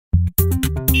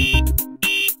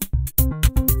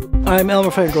I'm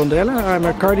Elmer van Grondelle. I'm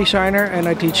a car designer and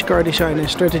I teach car design and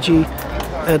strategy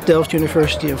at Delft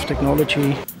University of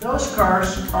Technology. Those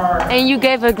cars are... And you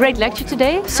gave a great lecture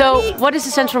today. So what is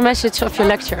the central message of your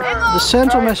lecture? The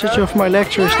central message of my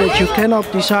lecture is that you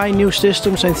cannot design new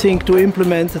systems and think to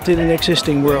implement it in an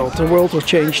existing world. The world will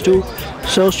change too.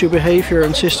 Social behavior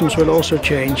and systems will also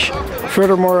change.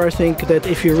 Furthermore, I think that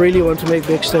if you really want to make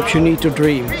big steps, you need to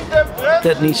dream.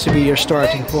 That needs to be your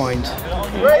starting point.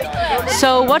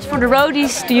 So what for the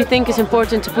roadies do you think is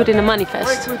important to put in a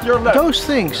manifest? Those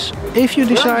things. If you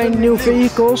design new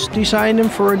vehicles, design them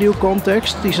for a new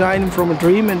context, design them from a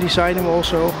dream and design them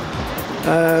also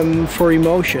for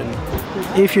emotion.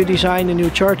 If you design a new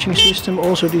charging system,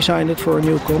 also design it for a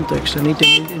new context and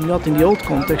not in the old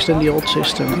context and the old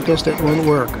system, because that won't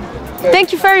work.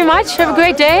 Thank you very much. Have a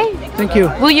great day. Thank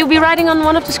you. Will you be riding on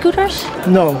one of the scooters?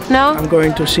 No. No? I'm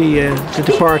going to see the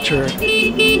departure.